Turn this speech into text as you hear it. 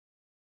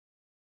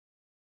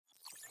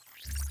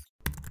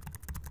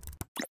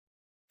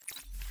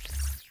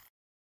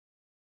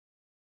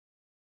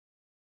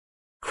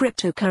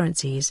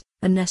Cryptocurrencies,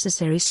 a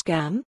necessary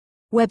scam?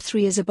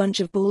 Web3 is a bunch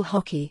of bull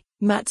hockey.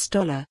 Matt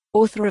Stoller,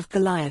 author of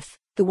Goliath,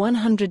 The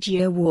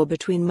 100-Year War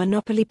Between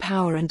Monopoly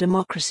Power and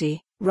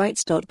Democracy,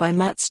 writes. By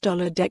Matt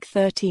Stoller, Deck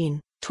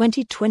 13,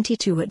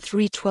 2022 at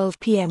 3:12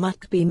 p.m.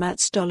 Be Matt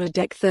Stoller,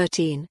 Deck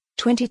 13,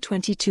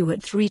 2022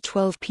 at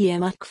 3:12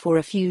 p.m. For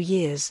a few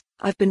years,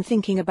 I've been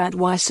thinking about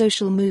why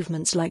social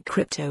movements like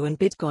crypto and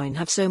Bitcoin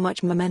have so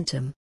much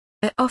momentum.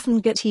 I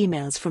often get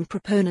emails from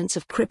proponents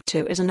of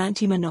crypto as an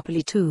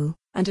anti-monopoly tool,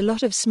 and a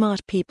lot of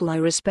smart people I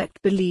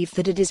respect believe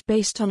that it is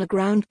based on a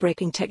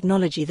groundbreaking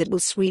technology that will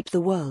sweep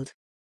the world.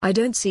 I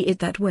don't see it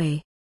that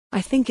way.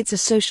 I think it's a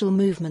social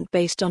movement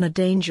based on a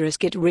dangerous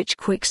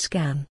get-rich-quick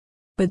scam.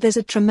 But there's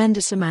a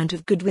tremendous amount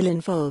of goodwill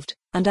involved,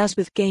 and as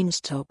with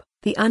GameStop,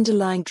 the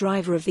underlying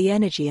driver of the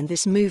energy in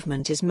this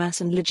movement is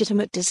mass and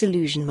legitimate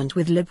disillusionment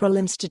with liberal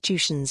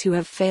institutions who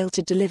have failed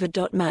to deliver.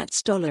 Matt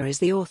Stoller is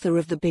the author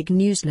of The Big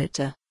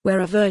Newsletter,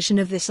 where a version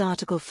of this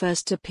article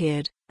first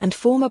appeared, and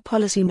former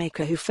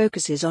policymaker who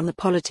focuses on the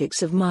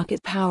politics of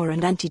market power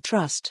and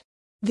antitrust.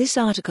 This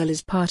article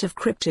is part of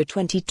Crypto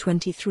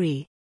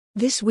 2023.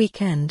 This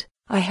weekend,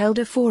 I held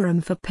a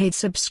forum for paid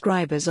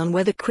subscribers on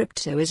whether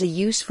crypto is a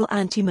useful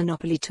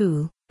anti-monopoly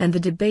tool, and the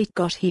debate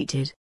got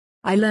heated.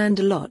 I learned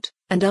a lot,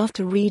 and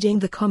after reading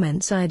the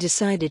comments I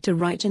decided to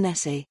write an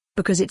essay,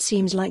 because it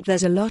seems like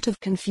there's a lot of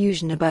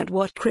confusion about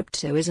what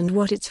crypto is and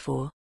what it's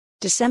for.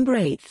 December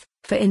 8th,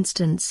 for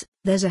instance,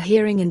 there's a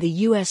hearing in the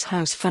U.S.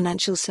 House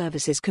Financial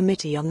Services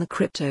Committee on the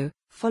crypto.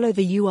 Follow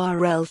the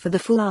URL for the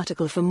full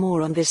article. For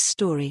more on this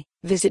story,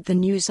 visit the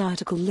news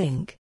article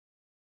link.